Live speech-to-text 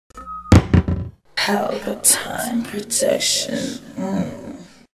Pelpa time protection.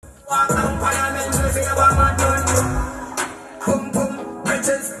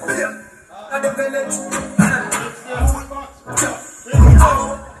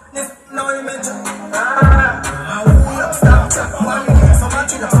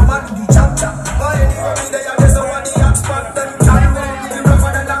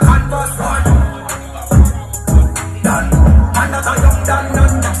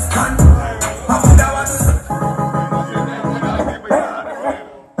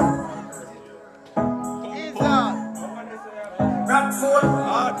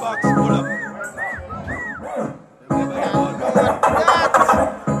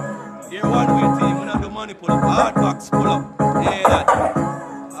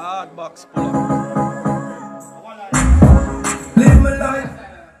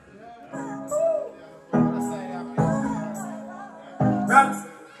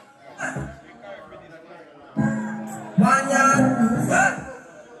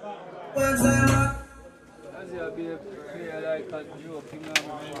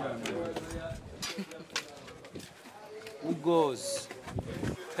 Who goes?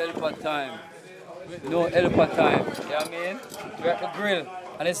 Pelpa time. No Pelpa time. You know what I mean? We're at the grill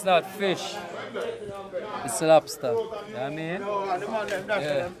and it's not fish. It's lobster. You know what I mean?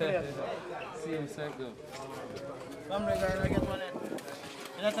 Yeah. See him circle. Come on, girl, I get one in.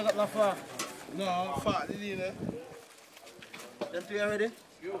 You not take up the far? No, far, did you know? Them two ready?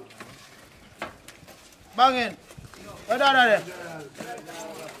 Bang in. What's that there?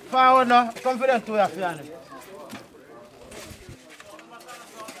 Forward now. Come for them two here, Fiona.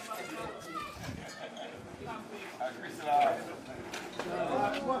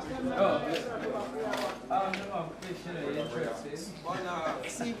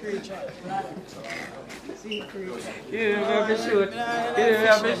 Sea creature. Sea creature. You didn't have to shoot. You didn't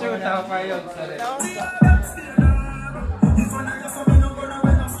have to shoot out for you.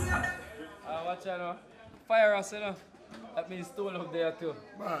 Watch out now. Fire us, you know. That means stone up there too.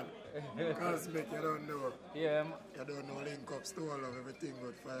 Man, cosmic, you don't know. Yeah. You don't know link up stone of everything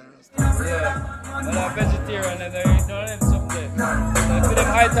but fire us. Yeah. But I'm vegetarian and there ain't no lens up there. So I put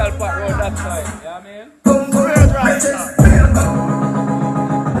them ital pot round that side. You know what I mean?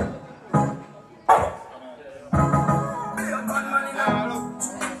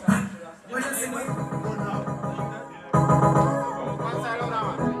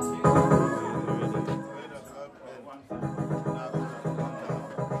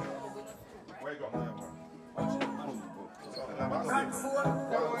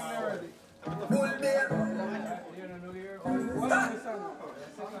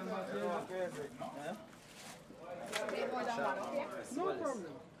 No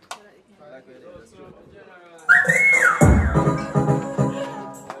problem.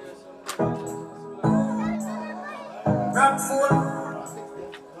 Rap fool,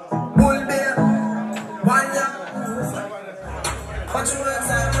 bull bear, one young. But you want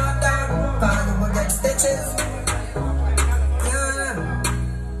to knock down, but you will get stitches. Yeah.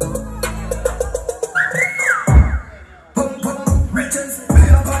 Boom, boom, riches,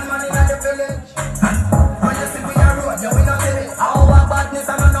 million pound money in the village. When you see me on road, you will not get it. All our badness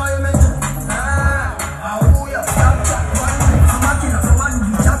and annoyment.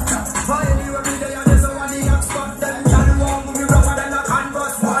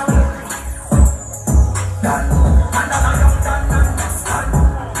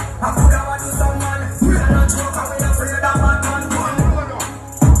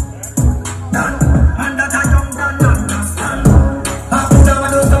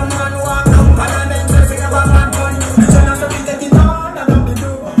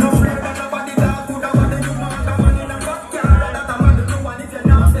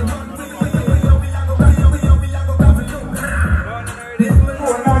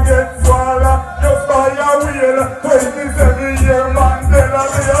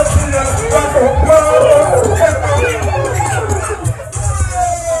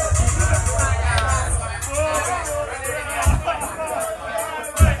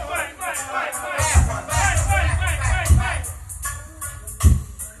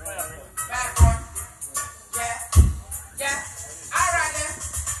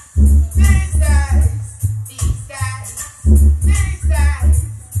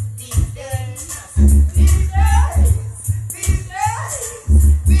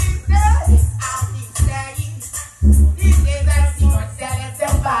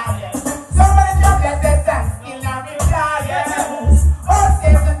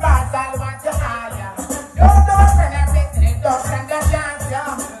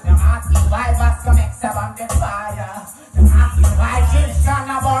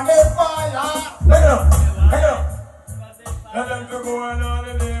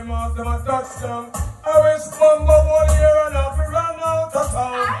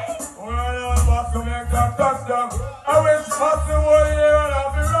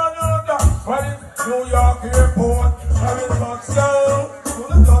 When it's New York airport, when it's touchdown, to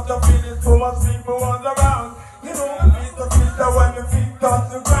the touch of it, so much people was around. You know, it's the filter when the feet touch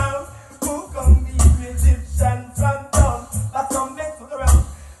the ground. Who come be Egyptian phantom? That come next to the round,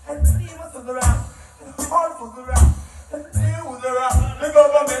 and he was to the round, and all was around, and he was around. The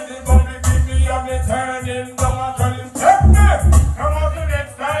government is going to give me a me turning down and turning. Take me! Come on the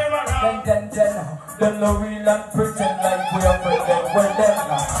next time around. Then, them no real and pretend like we are pretend. Well then,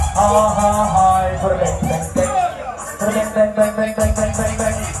 hi, put it bang, bang, bang, bang, bang, bang, bang,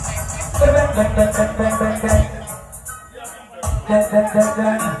 bang, bang, bang, bang, bang, bang, bang, bang, bang,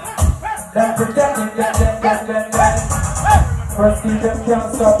 bang. Then pretending, then. First see them can't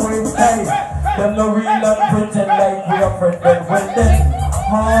stop with hey. Them no real and pretend like we are pretend. Well then,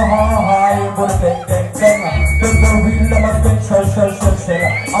 hi, put it bang, bang, bang. Them no real, them a spend shell.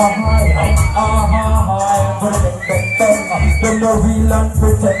 Hi, put it bang, bang, bang. Them no real and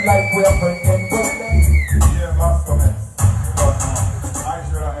pretend like we are pretend. Well then. Yeah, Bascom X. But I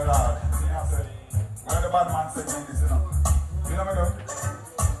sure am a lad. When the bad man said me this, you know me do?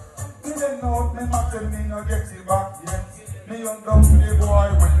 Me didn't know me ma tell me no get it back yet. Me young company boy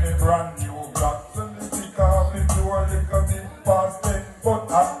with me brand new black. So me pick up the door, lick up the past ten.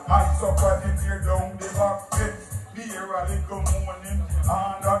 But I suffer the tear down the back fence. Me hear a little morning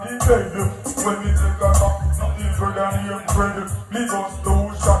under the bed. When me take a knock, nothing good than him bread. Me goes two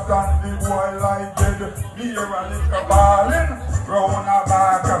shot and the boy like dead. Me hear a little ballin' round a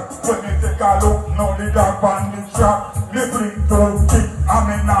back. When me take a look, now the dog on the trap. Me bring to kick, and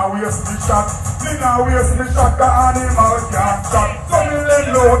me now waste the shot. Me now waste the shot, the animal can't stop. So me let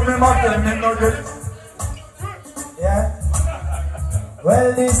load, me ma tell me no get. Yeah. Well,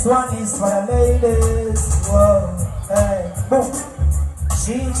 this one is for the ladies. Whoa, hey, boom.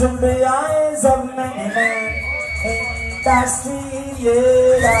 She took the eyes of many men in the street,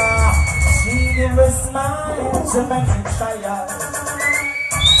 yeah. She gave a smile to many child.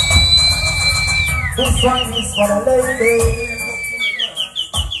 This one is for the ladies.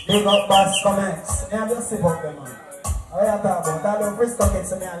 Big up Bascom X. Me have just sip up them, man. What you talk about? I love Frisco Kid,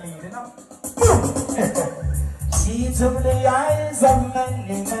 so me a lead, you know? She took the eyes of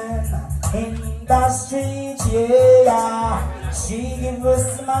many men in the street, yeah. She gave a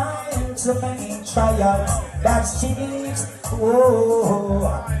smile to many trials that she did.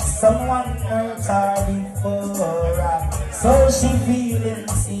 Oh, someone hurt her before, so she feeling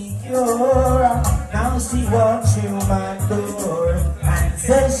insecure. Now she walks through my door and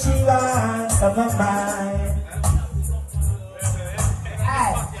says she wants some of mine.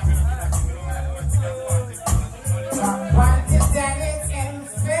 From 1 to 10 is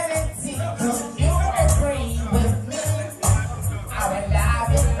infinity. Do you agree with me? Our love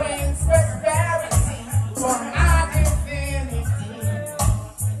it brings prosperity for our infinity.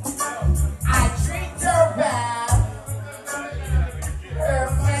 I treat her well. Her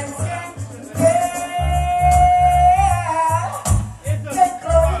friends can pay. They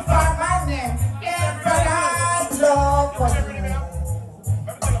glorify my name. If I love for you.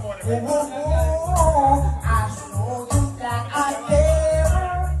 I show you that I care,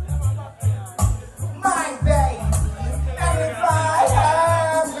 my baby. And if I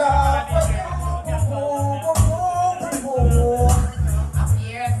have love for you, there's no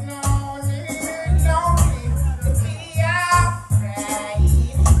need to be afraid.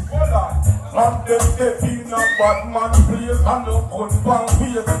 Hold on. I'm just getting a bad man place and no gun bang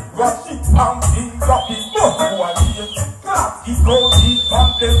face. Ratchet and things up in both who are here. Clap the gold deep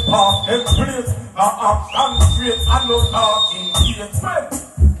and them park them place. A action straight and no talking here.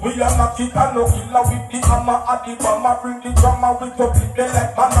 We are not kick and no killer with the hammer at the bomber. Bring the drama with up with them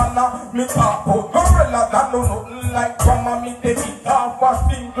like banana. Me talk out gorilla that know nothing like drama. Me take it off a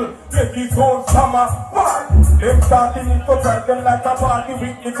single, make it whole summer. Why? Them starting it to drive them like a party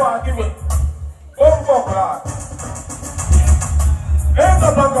with the party with. Oh, fuck, lad. Here's the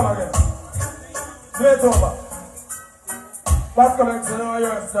Bascom again. Straight over. Bascom X, you know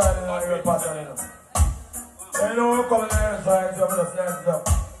your style, you know your pattern, you know. You know who come in here, so I just dance up.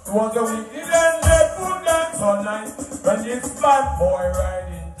 You want the week, you then let food dance all night. When this bad boy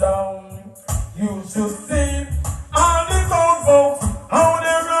riding down, you should see all these old folks, how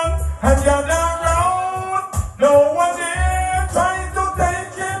they run and gather round. No one there trying to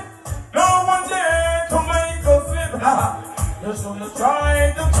take it, no one there to make us slip. You should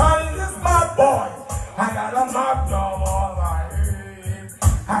try to challenge this bad boy. I got a magnum on my head.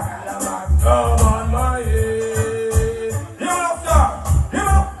 I got a magnum on my head. You know, sir, you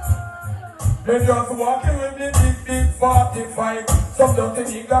know. They just walking with the big 45. Some dirty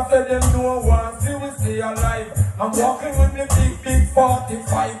niggas say them no one see we stay alive. I'm walking with the big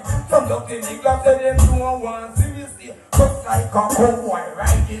 45. From lucky niggas to them no one seriously. Just like a cowboy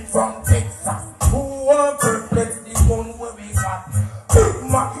riding from Texas. Who want perplex the gun where we got? Big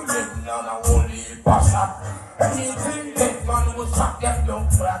Maculate and a only passion. Anything that man will shot them down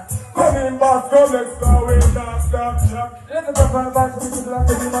flat. Come in, Bascom X, go away, stop shot. Let the top of the back, we should like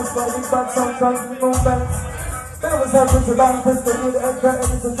to be much better. We got some chance to move back. Then we start with the long Frisco Kid, every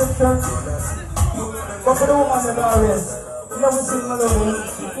Gyptian. But for the woman in the audience, you never seen melody.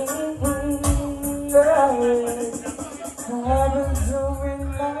 I've been doing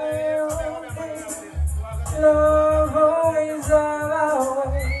my own thing. Love always all our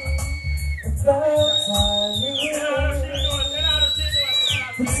way. It's that time of year.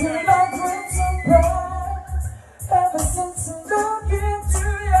 It's been a great surprise ever since I look into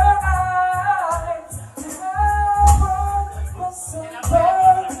your eyes. I want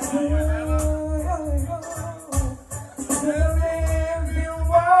somebody. Tell me if you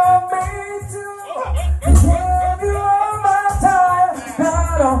want me to. Give you all my time.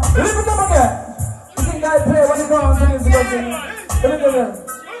 Listen to me again. You think I play when you go on to music? Let me do this.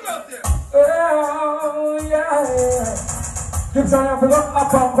 Oh, yeah. Gyptian, you forgot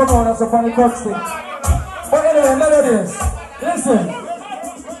up and come on, that's a funny touch thing. But anyway, melodies. Listen.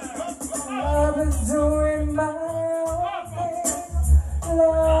 I've been doing my own thing.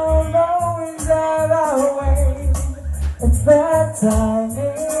 Love always out our way. It's that time,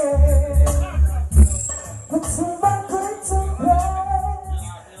 yeah. But to my great surprise,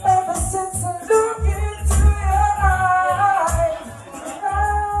 ever since I look into your eyes, I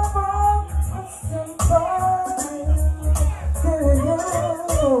want somebody.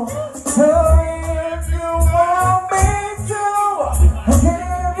 So if you want me to, I'll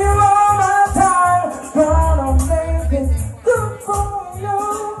give you all my time. Gonna make it good for you.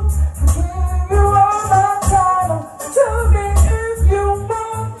 I'll give you all my time. Tell me if you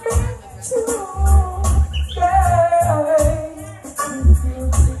want me to. Yeah. If you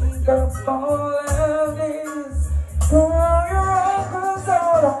think of all of this, throw your uncles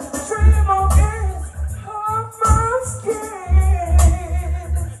out. Dream of it, of my skin.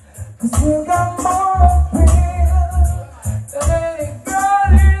 'Cause you got more appeal than any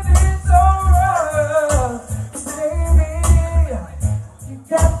girl in this world. Baby, you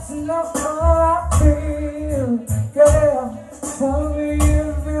got to know how I feel. Yeah, tell me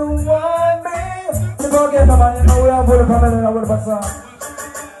if you want me. You go get the man, you know we are good for me, we're good for song.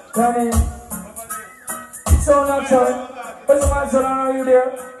 Tell me, it's so natural. What's the man, are you there?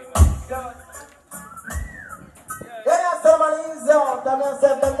 Yeah, somebody is out. Them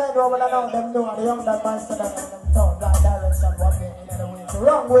yourself, them men over and out. Them know the young that man said that them turn that direction, walking in the way. It's the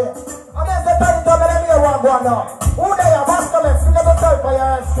wrong way. I'm going to say, tell you to me, let me hear one go now. Who they are? Bascom X, you never tell for your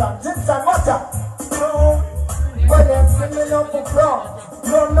restaurant. Gyptian, watch out. No, when they sing me up for clown.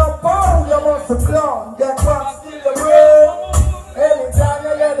 You're not born, you must be clown. Get back, steal the road. Anytime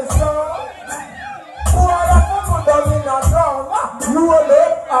you hear the song. Who are the people down in the ground? You are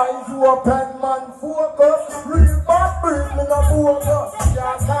left eyes, you open, man, focus. Real bad breathe, me no focus.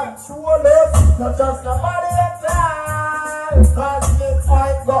 You can't show less, not just nobody at time. Cause it's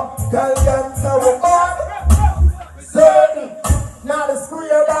fight go, tell them so we're bad. Certain, now the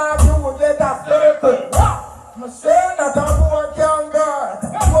square dog, you will get a circle. I'm saying that I'm more young girl.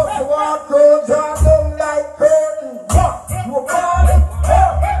 What's the walk, go, draw them like curtain. You a bad,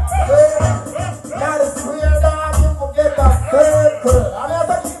 now the square dog, you will get a circle. I'm not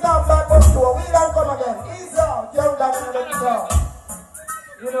taking down back up to we don't come again. Ease out, young dog in the top.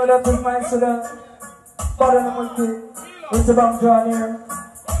 You know that is my incident. Bad animal kid. It's about John here.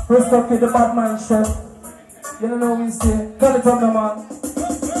 Frisco Kid, the bad man chef. You don't know what we say. Tell it from the man.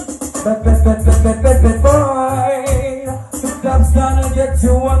 Bet, boy. The club's gonna get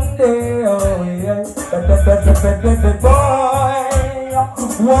you one day. Oh yeah. Bet, boy.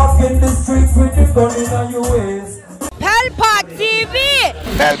 Walk in the streets with the gun in your waist. Pelpa TV!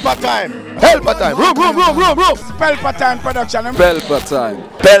 Pelpa time! Pelpa time! Room! Pelpa time production. Pelpa time.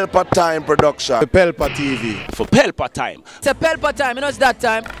 Pelpa time production. The Pelpa TV. For Pelpa time. It's a Pelpa time, you know it's that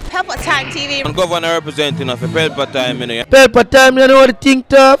time. Pelpa time TV. I'm governor representing of a Pelpa time, you know. Pelpa time, you know what I think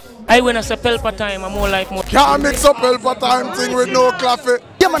tough? I when I say Pelpa time, I'm more like more. Can't mix up Pelpa time thing with no coffee.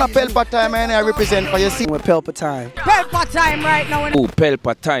 Yeah, man, a Pelpa time, and I represent for you. See, we're Pelpa time. Pelpa time right now. Oh,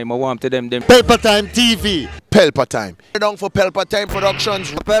 Pelpa time, I want to them. Pelpa time TV. Pelpa time. Down for Pelpa time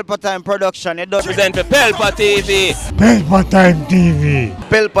productions. Pelpa time production, it does Represent for Pelpa TV. Pelpa time TV.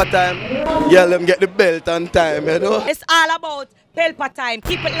 Pelpa time. Yeah, let them get the belt on time, you know. It's all about Pelpa time.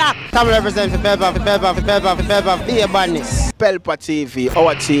 Keep it locked. Come represent for Pelpa, for Pelpa, for Pelpa, for Pelpa, for Pelpa, for Pelpa, Pelpa TV,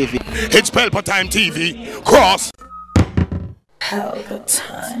 our TV. It's Pelpa Time TV. Cross. Pelpa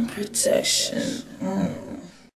Time protection.